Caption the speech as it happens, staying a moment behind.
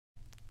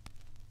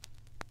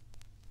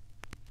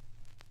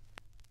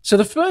So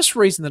the first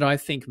reason that I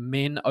think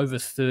men over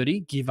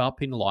 30 give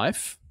up in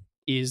life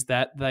is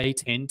that they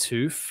tend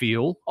to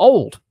feel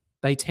old.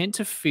 They tend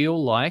to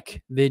feel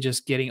like they're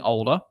just getting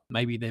older.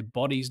 Maybe their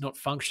body's not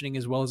functioning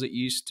as well as it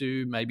used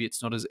to. Maybe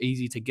it's not as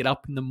easy to get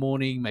up in the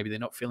morning. Maybe they're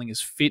not feeling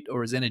as fit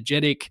or as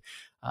energetic.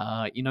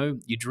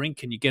 You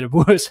drink and you get a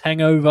worse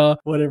hangover,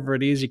 whatever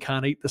it is. You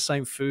can't eat the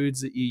same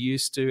foods that you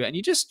used to, and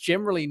you're just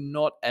generally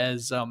not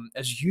as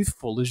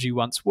youthful as you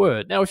once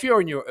were. Now, if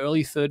you're in your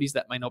early 30s,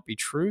 that may not be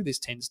true. This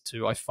tends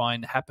to, I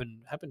find,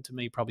 happen to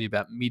me probably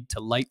about mid to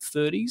late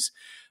 30s.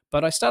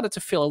 But I started to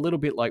feel a little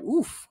bit like,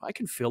 oof, I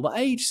can feel the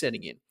age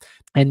setting in.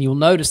 And you'll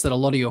notice that a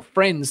lot of your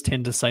friends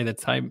tend to say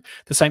the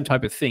same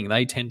type of thing.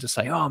 They tend to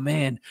say, oh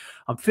man,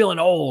 I'm feeling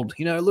old.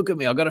 Look at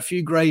me. I've got a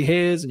few gray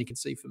hairs. And you can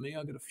see for me,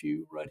 I've got a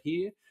few right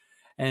here.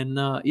 And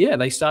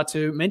they start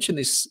to mention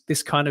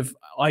this kind of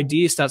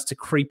idea starts to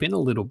creep in a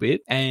little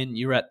bit. And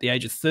you're at the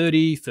age of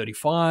 30,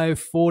 35,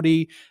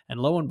 40. And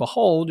lo and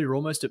behold, you're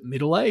almost at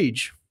middle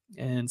age.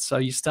 And so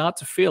you start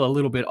to feel a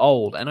little bit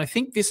old. And I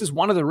think this is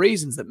one of the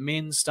reasons that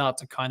men start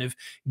to kind of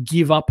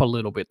give up a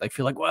little bit. They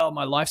feel like, well,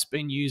 my life's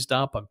been used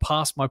up. I'm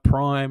past my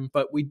prime.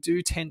 But we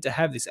do tend to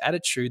have this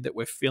attitude that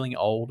we're feeling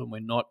old and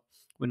we're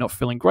not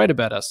feeling great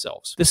about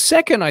ourselves. The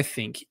second, I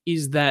think,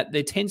 is that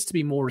there tends to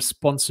be more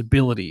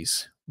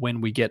responsibilities when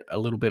we get a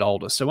little bit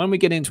older. So when we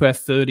get into our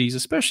 30s,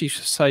 especially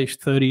say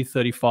 30,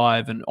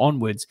 35 and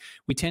onwards,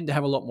 we tend to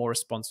have a lot more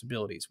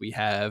responsibilities. We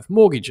have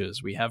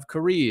mortgages, we have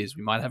careers,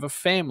 we might have a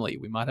family,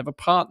 we might have a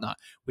partner,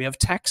 we have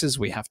taxes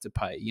we have to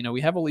pay. We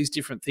have all these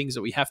different things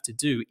that we have to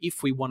do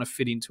if we want to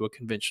fit into a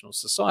conventional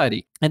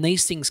society. And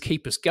these things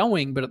keep us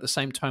going, but at the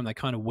same time, they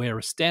kind of wear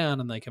us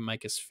down and they can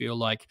make us feel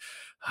like,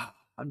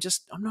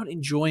 I'm not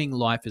enjoying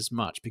life as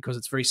much because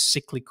it's very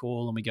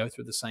cyclical and we go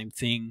through the same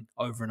thing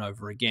over and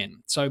over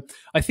again. So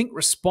I think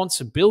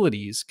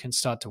responsibilities can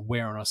start to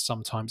wear on us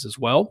sometimes as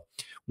well,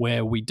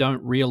 where we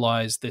don't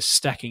realize they're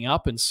stacking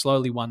up and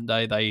slowly one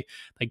day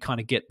they kind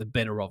of get the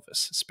better of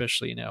us,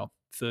 especially in our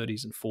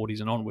 30s and 40s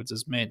and onwards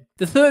as men.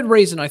 The third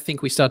reason I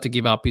think we start to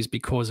give up is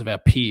because of our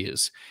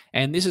peers.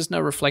 And this is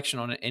no reflection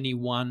on any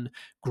one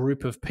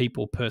group of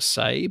people per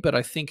se, but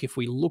I think if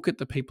we look at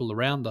the people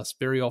around us,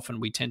 very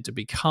often we tend to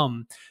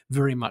become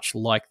very much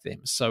like them.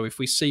 So if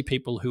we see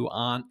people who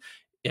aren't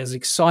as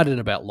excited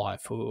about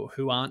life or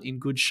who aren't in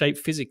good shape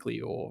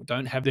physically or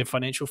don't have their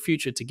financial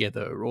future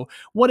together or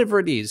whatever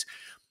it is,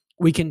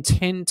 we can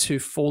tend to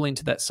fall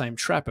into that same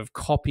trap of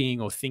copying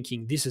or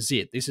thinking this is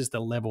it. This is the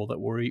level that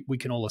we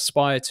can all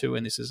aspire to,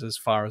 and this is as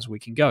far as we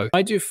can go.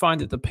 I do find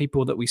that the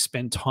people that we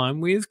spend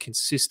time with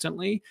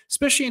consistently,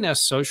 especially in our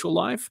social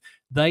life,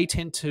 they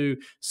tend to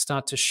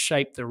start to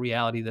shape the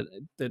reality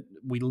that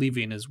we live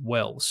in as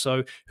well.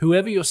 So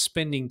whoever you're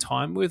spending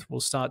time with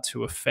will start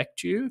to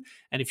affect you.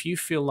 And if you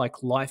feel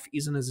like life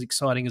isn't as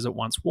exciting as it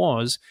once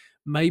was,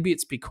 maybe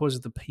it's because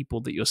of the people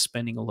that you're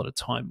spending a lot of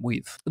time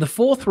with. The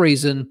fourth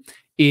reason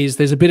is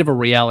there's a bit of a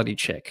reality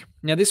check.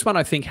 Now, this one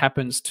I think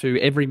happens to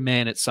every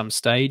man at some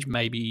stage.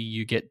 Maybe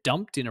you get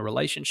dumped in a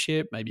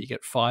relationship, maybe you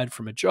get fired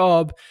from a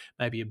job,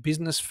 maybe a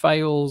business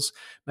fails,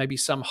 maybe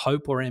some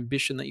hope or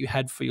ambition that you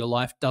had for your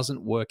life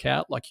doesn't work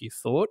out like you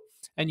thought.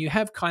 And you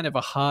have kind of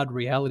a hard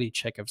reality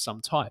check of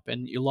some type,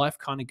 and your life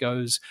kind of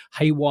goes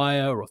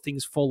haywire or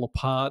things fall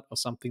apart or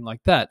something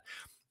like that.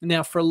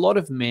 Now, for a lot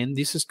of men,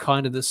 this is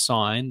kind of the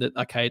sign that,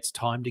 okay, it's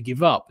time to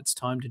give up. It's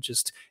time to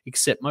just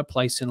accept my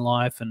place in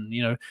life. And,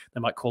 they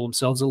might call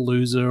themselves a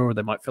loser, or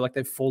they might feel like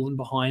they've fallen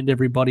behind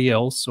everybody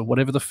else, or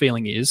whatever the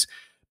feeling is.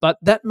 But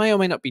that may or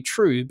may not be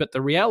true. But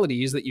the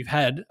reality is that you've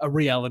had a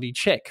reality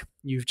check.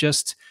 You've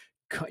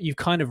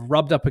kind of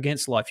rubbed up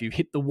against life. You've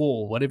hit the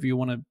wall, whatever you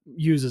want to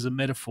use as a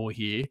metaphor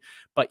here.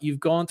 But you've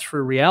gone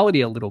through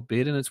reality a little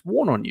bit and it's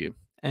worn on you.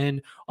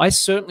 And I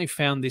certainly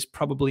found this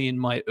probably in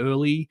my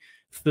early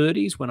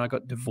 30s when I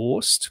got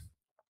divorced.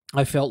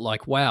 I felt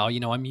like, wow,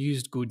 I'm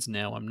used goods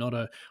now. I'm not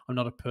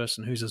a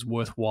person who's as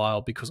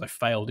worthwhile because I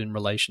failed in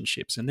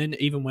relationships. And then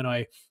even when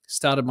I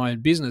started my own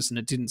business and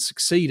it didn't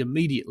succeed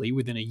immediately,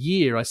 within a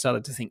year, I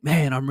started to think,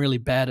 man, I'm really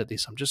bad at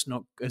this. I'm just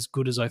not as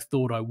good as I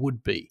thought I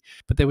would be.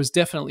 But there was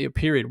definitely a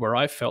period where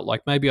I felt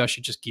like maybe I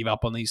should just give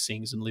up on these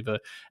things and live an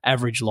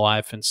average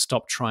life and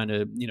stop trying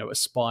to,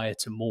 aspire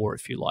to more,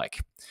 if you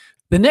like.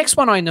 The next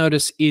one I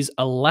notice is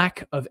a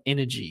lack of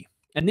energy.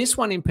 And this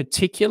one in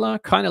particular,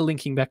 kind of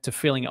linking back to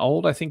feeling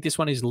old, I think this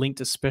one is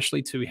linked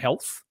especially to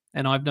health.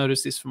 And I've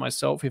noticed this for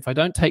myself. If I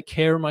don't take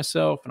care of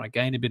myself and I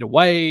gain a bit of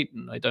weight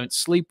and I don't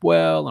sleep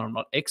well and I'm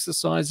not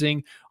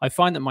exercising, I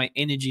find that my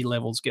energy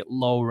levels get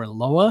lower and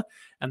lower.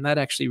 And that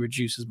actually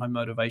reduces my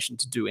motivation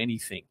to do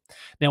anything.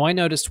 Now, I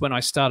noticed when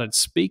I started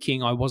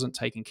speaking, I wasn't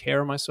taking care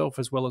of myself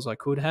as well as I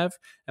could have.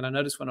 And I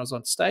noticed when I was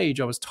on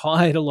stage, I was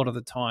tired a lot of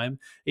the time.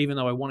 Even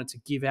though I wanted to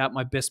give out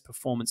my best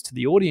performance to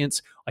the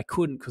audience, I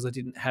couldn't because I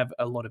didn't have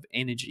a lot of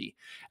energy.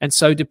 And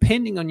so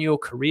depending on your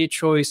career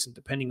choice and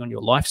depending on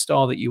your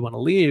lifestyle that you want to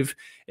live,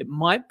 it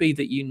might be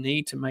that you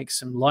need to make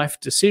some life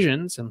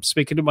decisions. I'm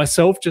speaking to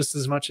myself just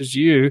as much as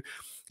you,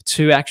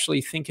 to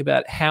actually think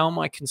about how am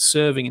I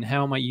conserving and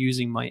how am I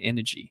using my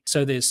energy.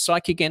 So there's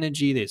psychic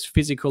energy, there's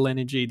physical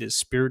energy, there's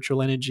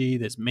spiritual energy,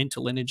 there's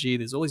mental energy,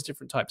 there's all these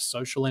different types,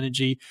 social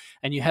energy,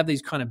 and you have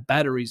these kind of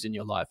batteries in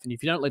your life. And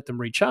if you don't let them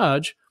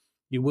recharge,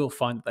 you will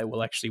find that they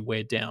will actually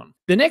wear down.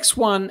 The next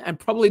one, and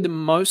probably the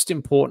most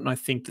important, I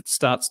think, that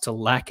starts to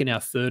lack in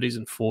our 30s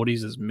and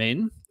 40s as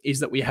men,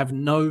 is that we have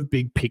no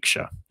big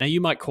picture. Now,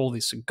 you might call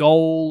this a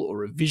goal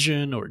or a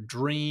vision or a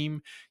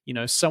dream,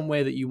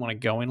 somewhere that you want to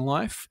go in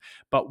life,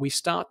 but we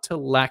start to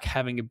lack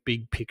having a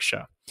big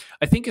picture.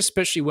 I think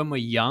especially when we're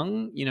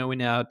young,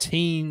 in our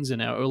teens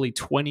and our early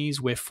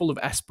 20s, we're full of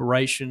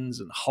aspirations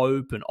and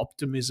hope and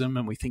optimism.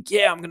 And we think,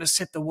 yeah, I'm going to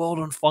set the world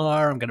on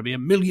fire. I'm going to be a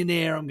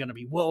millionaire. I'm going to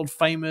be world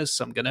famous.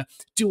 I'm going to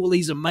do all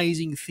these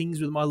amazing things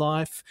with my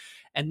life.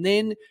 And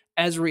then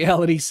as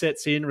reality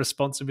sets in,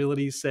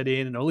 responsibilities set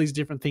in, and all these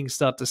different things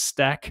start to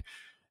stack,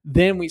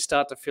 then we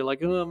start to feel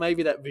like, oh,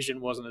 maybe that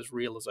vision wasn't as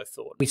real as I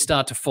thought. We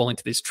start to fall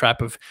into this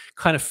trap of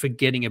kind of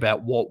forgetting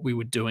about what we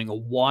were doing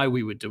or why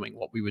we were doing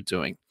what we were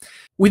doing.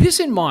 With this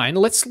in mind,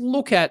 let's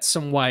look at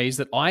some ways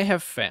that I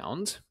have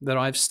found that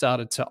I've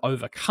started to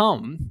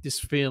overcome this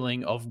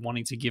feeling of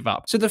wanting to give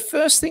up. So the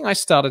first thing I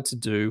started to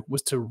do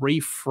was to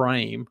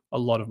reframe a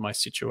lot of my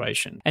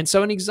situation. And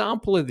so an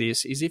example of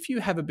this is if you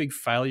have a big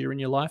failure in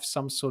your life,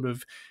 some sort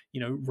of,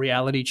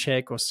 reality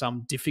check or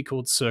some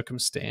difficult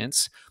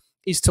circumstance,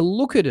 is to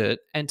look at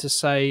it and to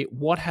say,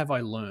 what have I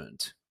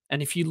learned?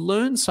 And if you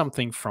learn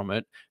something from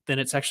it, then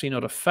it's actually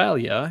not a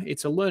failure,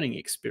 it's a learning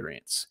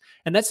experience.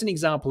 And that's an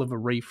example of a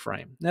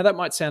reframe. Now, that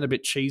might sound a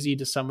bit cheesy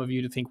to some of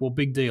you to think, well,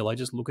 big deal. I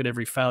just look at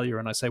every failure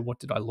and I say, what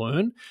did I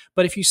learn?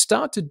 But if you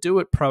start to do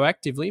it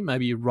proactively,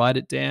 maybe you write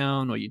it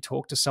down or you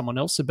talk to someone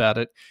else about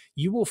it,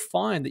 you will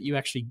find that you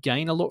actually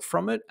gain a lot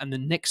from it. And the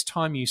next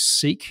time you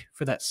seek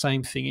for that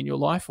same thing in your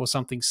life or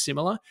something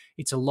similar,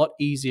 it's a lot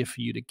easier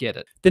for you to get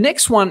it. The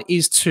next one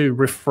is to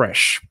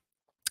refresh.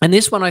 And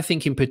this one, I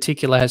think, in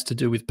particular has to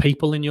do with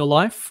people in your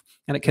life.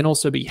 And it can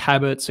also be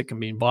habits, it can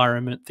be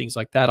environment, things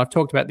like that. I've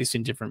talked about this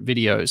in different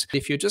videos.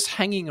 If you're just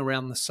hanging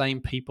around the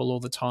same people all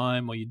the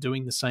time or you're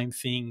doing the same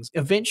things,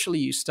 eventually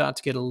you start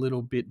to get a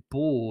little bit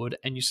bored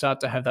and you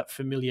start to have that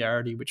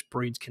familiarity which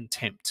breeds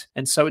contempt.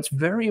 And so it's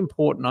very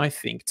important, I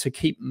think, to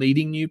keep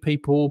meeting new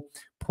people,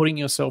 putting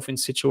yourself in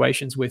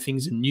situations where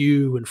things are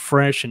new and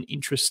fresh and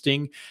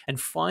interesting,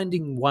 and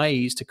finding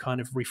ways to kind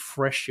of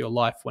refresh your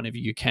life whenever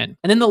you can.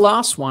 And then the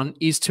last one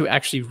is to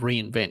actually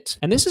reinvent.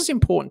 And this is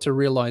important to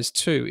realize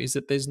too, is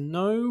that there's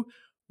no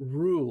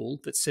rule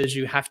that says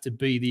you have to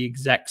be the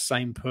exact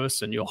same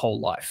person your whole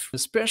life.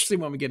 Especially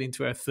when we get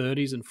into our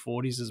 30s and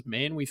 40s as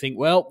men, we think,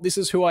 well, this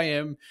is who I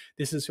am.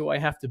 This is who I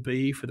have to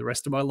be for the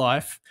rest of my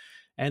life.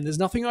 And there's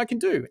nothing I can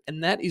do.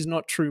 And that is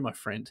not true, my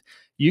friend.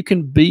 You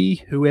can be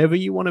whoever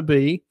you want to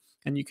be,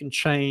 and you can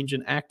change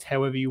and act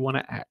however you want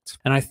to act.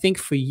 And I think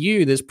for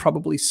you, there's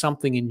probably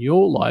something in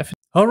your life.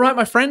 All right,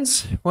 my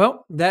friends.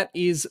 Well, that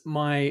is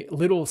my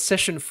little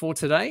session for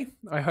today.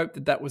 I hope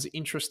that that was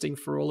interesting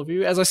for all of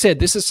you. As I said,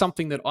 this is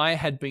something that I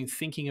had been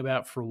thinking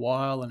about for a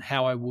while and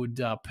how I would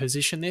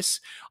position this.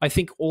 I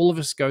think all of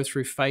us go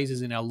through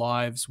phases in our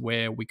lives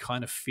where we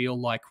kind of feel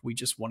like we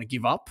just want to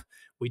give up.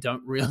 We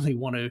don't really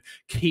want to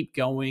keep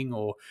going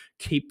or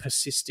keep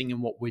persisting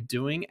in what we're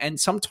doing. And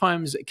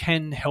sometimes it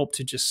can help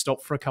to just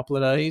stop for a couple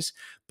of days.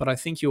 But I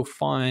think you'll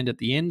find at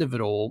the end of it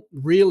all,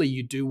 really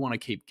you do want to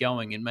keep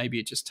going. And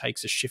maybe it just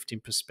takes a shift in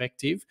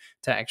perspective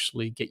to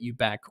actually get you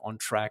back on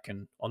track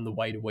and on the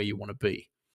way to where you want to be.